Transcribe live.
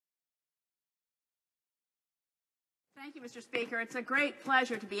Thank you, Mr. Speaker. It's a great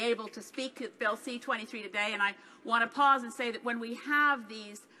pleasure to be able to speak to Bill C-23 today, and I want to pause and say that when we have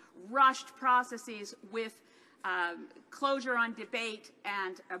these rushed processes with closure on debate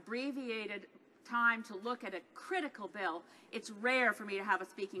and abbreviated time to look at a critical bill, it's rare for me to have a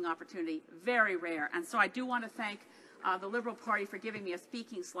speaking opportunity, very rare. And so I do want to thank the Liberal Party for giving me a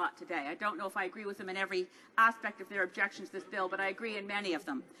speaking slot today. I don't know if I agree with them in every aspect of their objections to this bill, but I agree in many of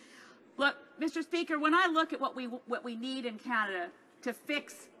them. Look, Mr. Speaker, when I look at what we need in Canada to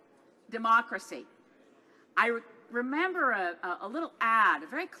fix democracy, I remember a little ad, a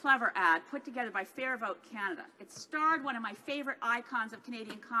very clever ad put together by Fair Vote Canada. It starred one of my favorite icons of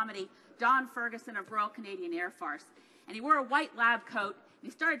Canadian comedy, Don Ferguson of Royal Canadian Air Farce. And he wore a white lab coat, and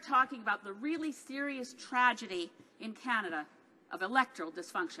he started talking about the really serious tragedy in Canada of electoral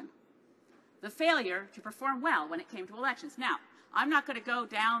dysfunction, the failure to perform well when it came to elections. Now, I'm not going to go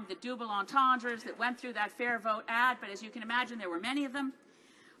down the double entendres that went through that Fair Vote ad, but as you can imagine, there were many of them.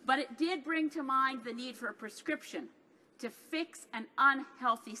 But it did bring to mind the need for a prescription to fix an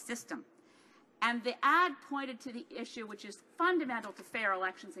unhealthy system. And the ad pointed to the issue which is fundamental to fair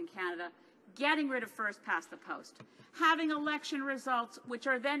elections in Canada, getting rid of first past the post, having election results which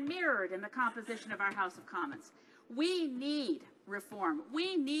are then mirrored in the composition of our House of Commons. We need reform.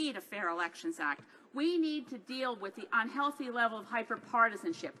 We need a Fair Elections Act. We need to deal with the unhealthy level of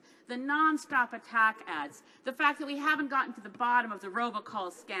hyper-partisanship, the non-stop attack ads, the fact that we haven't gotten to the bottom of the robocall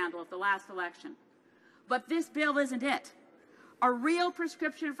scandal of the last election. But this bill isn't it. A real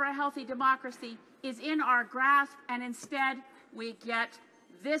prescription for a healthy democracy is in our grasp, and instead we get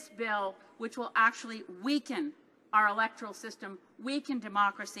this bill, which will actually weaken our electoral system, weaken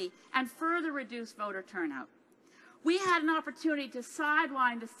democracy, and further reduce voter turnout. We had an opportunity to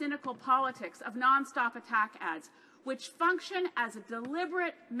sideline the cynical politics of non-stop attack ads, which function as a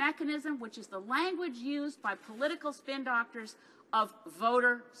deliberate mechanism, which is the language used by political spin doctors, of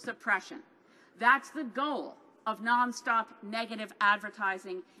voter suppression. That's the goal of non-stop negative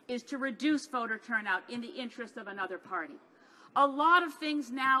advertising, is to reduce voter turnout in the interest of another party. A lot of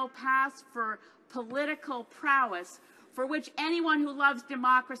things now pass for political prowess, for which anyone who loves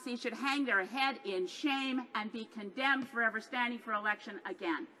democracy should hang their head in shame and be condemned for ever standing for election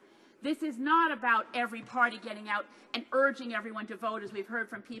again. This is not about every party getting out and urging everyone to vote, as we've heard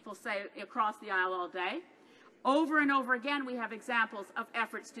from people say across the aisle all day. Over and over again, we have examples of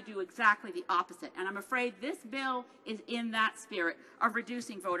efforts to do exactly the opposite, and I'm afraid this bill is in that spirit of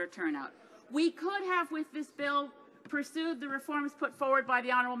reducing voter turnout. We could have, with this bill, pursued the reforms put forward by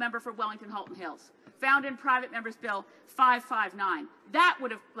the Honourable Member for Wellington-Halton Hills, found in Private Member's Bill 559. That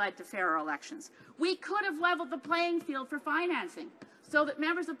would have led to fairer elections. We could have leveled the playing field for financing so that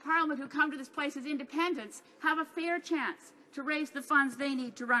members of Parliament who come to this place as independents have a fair chance to raise the funds they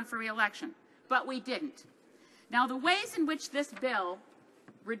need to run for re-election. But we didn't. Now, the ways in which this bill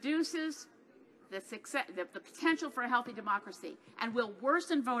reduces the potential for a healthy democracy and will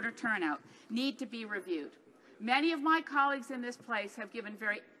worsen voter turnout need to be reviewed. Many of my colleagues in this place have given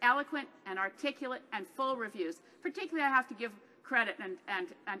very eloquent and articulate and full reviews. Particularly, I have to give credit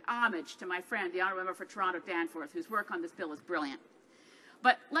and homage to my friend, the Honourable Member for Toronto Danforth, whose work on this bill is brilliant.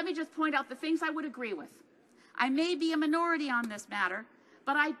 But let me just point out the things I would agree with. I may be a minority on this matter,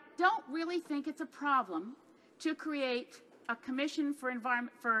 but I don't really think it's a problem to create a Commission for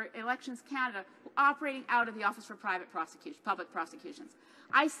Elections Canada operating out of the Office for Public Prosecutions.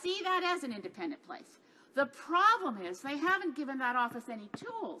 I see that as an independent place. The problem is they haven't given that office any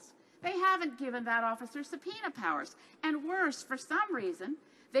tools. They haven't given that officer subpoena powers. And worse, for some reason,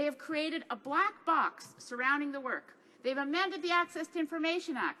 they have created a black box surrounding the work. They've amended the Access to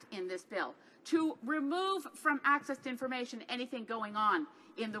Information Act in this bill to remove from access to information anything going on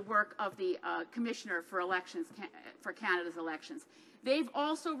in the work of the Commissioner for Elections, for Canada's elections. They've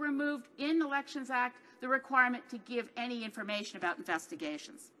also removed in the Elections Act the requirement to give any information about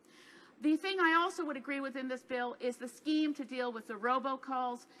investigations. The thing I also would agree with in this bill is the scheme to deal with the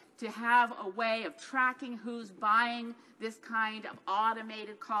robocalls, to have a way of tracking who's buying this kind of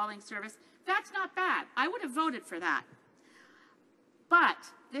automated calling service. That's not bad. I would have voted for that. But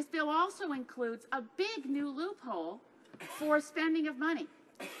this bill also includes a big new loophole for spending of money.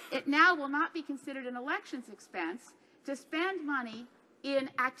 It now will not be considered an elections expense to spend money in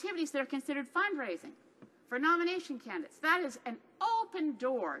activities that are considered fundraising for nomination candidates. That is an open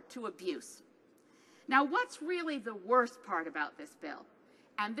door to abuse. Now, what's really the worst part about this bill?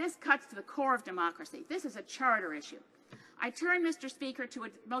 And this cuts to the core of democracy. This is a charter issue. I turn, Mr. Speaker, to a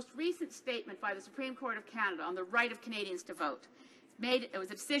most recent statement by the Supreme Court of Canada on the right of Canadians to vote. It was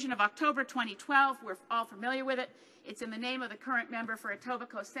a decision of October 2012. We're all familiar with it. It's in the name of the current member for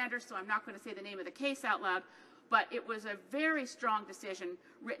Etobicoke Centre, so I'm not going to say the name of the case out loud. but it was a very strong decision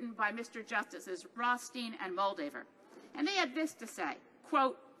written by Mr. Justices Rothstein and Moldaver. And they had this to say,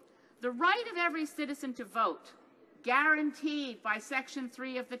 quote, "The right of every citizen to vote, guaranteed by Section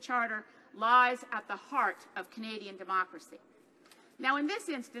 3 of the Charter, lies at the heart of Canadian democracy." Now, in this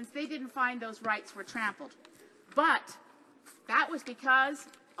instance, they didn't find those rights were trampled. But that was because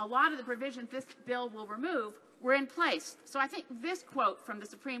a lot of the provisions this bill will remove were in place. So I think this quote from the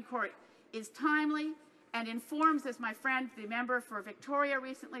Supreme Court is timely and informs, as my friend, the member for Victoria,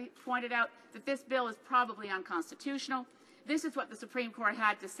 recently pointed out, that this bill is probably unconstitutional. This is what the Supreme Court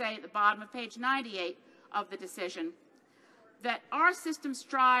had to say at the bottom of page 98 of the decision, that our system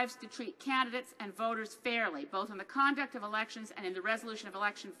strives to treat candidates and voters fairly, both in the conduct of elections and in the resolution of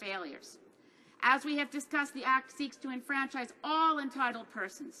election failures. As we have discussed, the Act seeks to enfranchise all entitled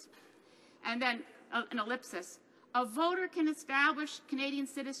persons. And then, an ellipsis, a voter can establish Canadian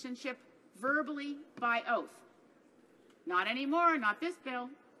citizenship verbally by oath. Not anymore, not this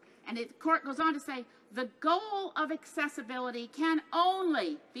bill. And the court goes on to say, the goal of accessibility can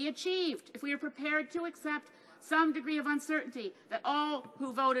only be achieved if we are prepared to accept some degree of uncertainty that all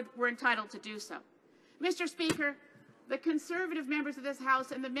who voted were entitled to do so. Mr. Speaker, the Conservative members of this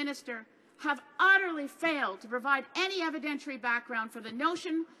House and the Minister have utterly failed to provide any evidentiary background for the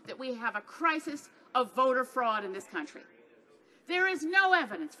notion that we have a crisis of voter fraud in this country. There is no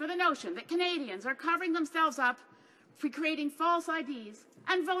evidence for the notion that Canadians are covering themselves up for creating false IDs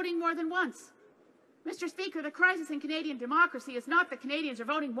and voting more than once. Mr. Speaker, the crisis in Canadian democracy is not that Canadians are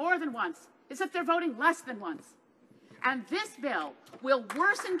voting more than once, it's that they're voting less than once. And this bill will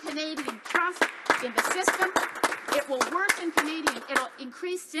worsen Canadian trust in the system. It will worsen it'll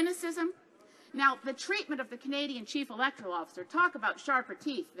increase cynicism. Now, the treatment of the Canadian Chief Electoral Officer, talk about sharper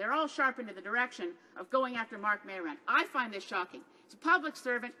teeth. They're all sharpened in the direction of going after Mark Mayrand. I find this shocking. He's a public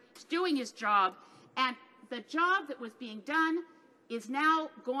servant. He's doing his job. And the job that was being done is now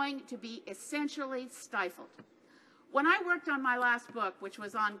going to be essentially stifled. When I worked on my last book, which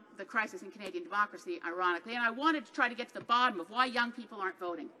was on the crisis in Canadian democracy, ironically, and I wanted to try to get to the bottom of why young people aren't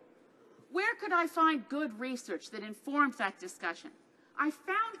voting, where could I find good research that informed that discussion? I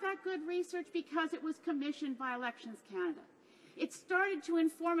found that good research because it was commissioned by Elections Canada. It started to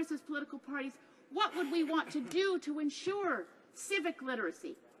inform us as political parties what would we want to do to ensure civic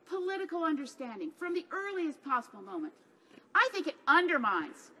literacy, political understanding from the earliest possible moment. I think it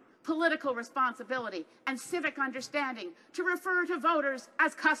undermines political responsibility and civic understanding to refer to voters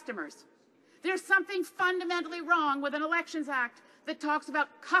as customers. There's something fundamentally wrong with an Elections Act that talks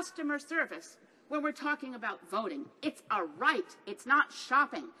about customer service when we're talking about voting. It's a right. It's not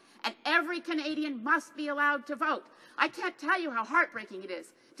shopping. And every Canadian must be allowed to vote. I can't tell you how heartbreaking it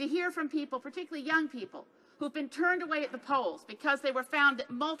is to hear from people, particularly young people, who've been turned away at the polls because they were found that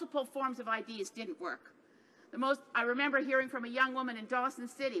multiple forms of IDs didn't work. I remember hearing from a young woman in Dawson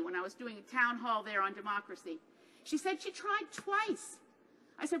City when I was doing a town hall there on democracy. She said she tried twice.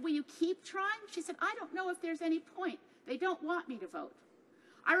 I said, will you keep trying? She said, I don't know if there's any point. They don't want me to vote.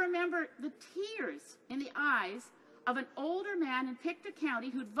 I remember the tears in the eyes of an older man in Pictou County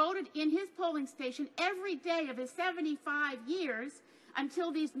who'd voted in his polling station every day of his 75 years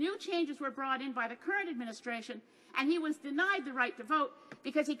until these new changes were brought in by the current administration, and he was denied the right to vote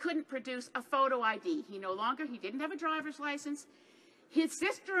because he couldn't produce a photo ID. He didn't have a driver's license. His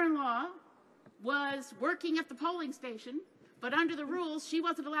sister-in-law was working at the polling station, but under the rules, she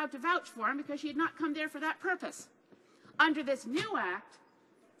wasn't allowed to vouch for him because she had not come there for that purpose. Under this new act,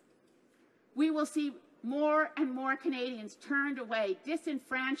 we will see more and more Canadians turned away,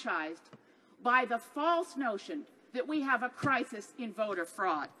 disenfranchised by the false notion that we have a crisis in voter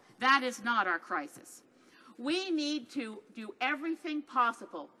fraud. That is not our crisis. We need to do everything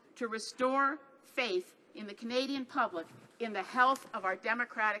possible to restore faith in the Canadian public in the health of our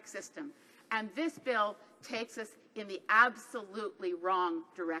democratic system. And this bill takes us in the absolutely wrong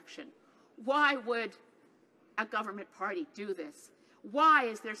direction. Why would a government party do this? Why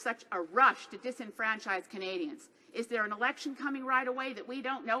is there such a rush to disenfranchise Canadians? Is there an election coming right away that we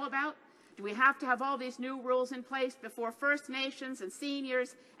don't know about? Do we have to have all these new rules in place before First Nations and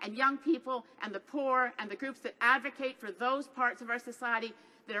seniors and young people and the poor and the groups that advocate for those parts of our society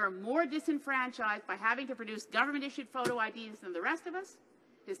that are more disenfranchised by having to produce government-issued photo IDs than the rest of us?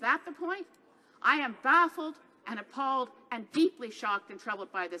 Is that the point? I am baffled and appalled and deeply shocked and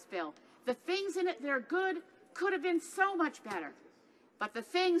troubled by this bill. The things in it that are good could have been so much better. But the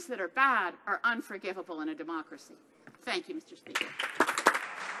things that are bad are unforgivable in a democracy. Thank you, Mr. Speaker.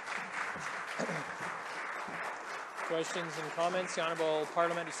 Questions and comments? The Honourable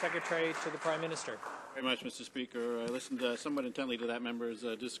Parliamentary Secretary to the Prime Minister. Very much, Mr. Speaker. I listened somewhat intently to that member's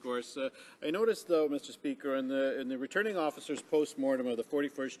discourse. I noticed, though, Mr. Speaker, in the returning officers' post-mortem of the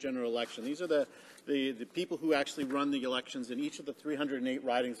 41st general election, these are the people who actually run the elections in each of the 308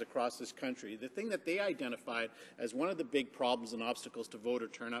 ridings across this country. The thing that they identified as one of the big problems and obstacles to voter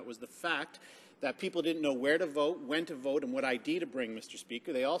turnout was the fact that people didn't know where to vote, when to vote, and what ID to bring, Mr.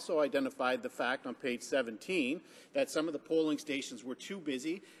 Speaker. They also identified the fact on page 17 that some of the polling stations were too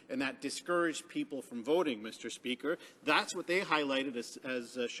busy and that discouraged people from voting, Mr. Speaker. That's what they highlighted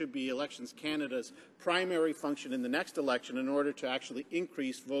as should be Elections Canada's primary function in the next election in order to actually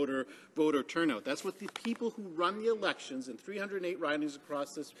increase voter turnout. That's what the people who run the elections in 308 ridings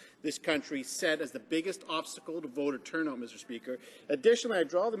across this country said as the biggest obstacle to voter turnout, Mr. Speaker. Additionally, I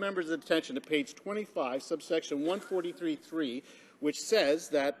draw the members' attention to page 25, subsection 143.3, which says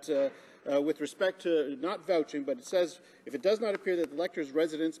that with respect to not vouching, but it says, if it does not appear that the elector's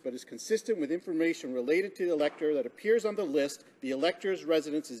residence but is consistent with information related to the elector that appears on the list, the elector's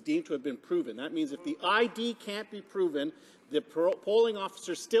residence is deemed to have been proven. That means if the ID can't be proven, the polling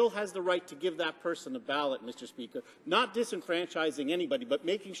officer still has the right to give that person a ballot, Mr. Speaker, not disenfranchising anybody, but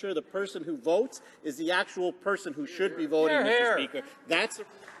making sure the person who votes is the actual person who should be voting, Mr. Speaker. That's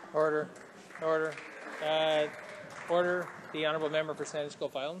Order. Order. Order. The honourable member for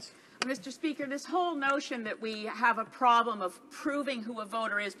Sandwich-Gulf Islands. Mr. Speaker, this whole notion that we have a problem of proving who a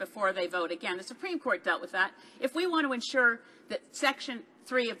voter is before they vote, again, the Supreme Court dealt with that. If we want to ensure that Section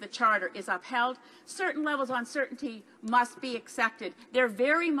 3 of the Charter is upheld, certain levels of uncertainty must be accepted. They're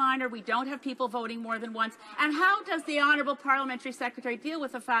very minor. We don't have people voting more than once. And how does the Honourable Parliamentary Secretary deal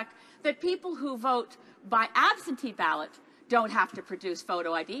with the fact that people who vote by absentee ballot don't have to produce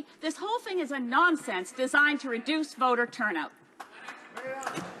photo ID? This whole thing is a nonsense designed to reduce voter turnout.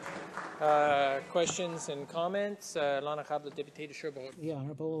 Questions and comments. L'honorable député de Sherbrooke. The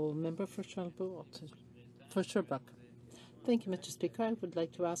honourable member for Sherbrooke. Thank you, Mr. Speaker. I would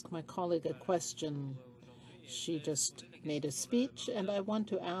like to ask my colleague a question. She just made a speech, and I want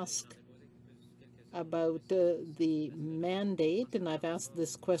to ask about the mandate, and I've asked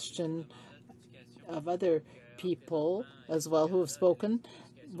this question of other people as well who have spoken.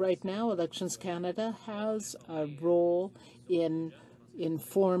 Right now, Elections Canada has a role in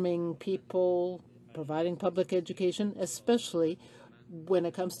informing people, providing public education, especially when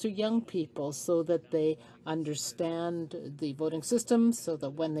it comes to young people, so that they understand the voting system, so that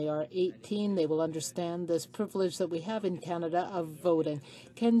when they are 18, they will understand this privilege that we have in Canada of voting.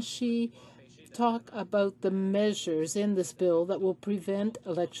 Can she talk about the measures in this bill that will prevent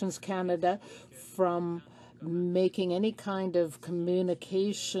Elections Canada from making any kind of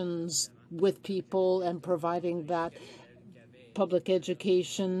communications with people and providing that public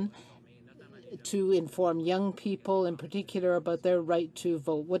education to inform young people in particular about their right to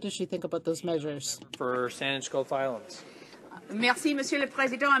vote? What does she think about those measures? For Sandwich-Gulf Islands. Merci, Monsieur le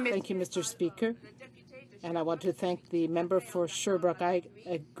Président. Thank you, Mr. Speaker. And I want to thank the member for Sherbrooke. I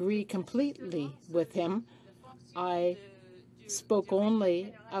agree completely with him. I spoke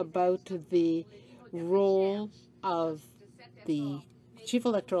only about the role of the Chief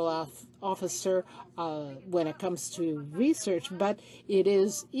Electoral Officer when it comes to research, but it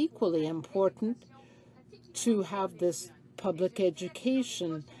is equally important to have this public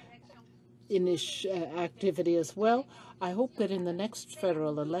education activity as well. I hope that in the next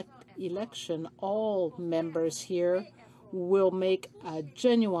federal election, all members here will make a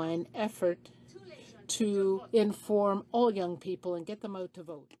genuine effort to inform all young people and get them out to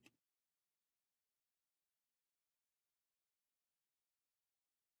vote.